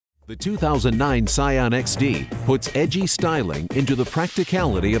The 2009 Scion XD puts edgy styling into the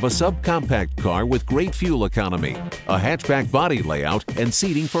practicality of a subcompact car with great fuel economy, a hatchback body layout, and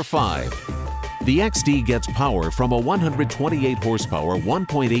seating for 5. The XD gets power from a 128 horsepower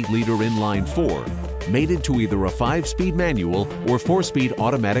 1.8-liter inline-4, mated to either a 5-speed manual or 4-speed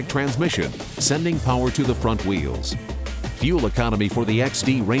automatic transmission, sending power to the front wheels. Fuel economy for the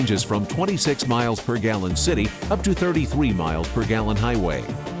XD ranges from 26 miles per gallon city up to 33 miles per gallon highway.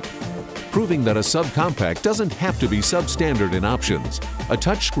 Proving that a subcompact doesn't have to be substandard in options, a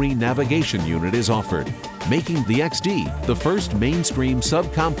touchscreen navigation unit is offered, making the XD the first mainstream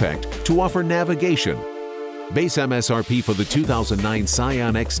subcompact to offer navigation. Base MSRP for the 2009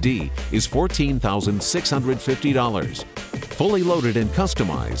 Scion XD is $14,650. Fully loaded and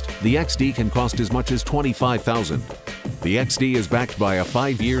customized, the XD can cost as much as $25,000. The XD is backed by a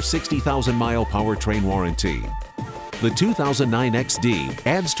 5-year, 60,000-mile powertrain warranty. The 2009 XD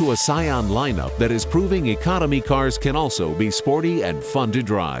adds to a Scion lineup that is proving economy cars can also be sporty and fun to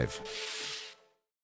drive.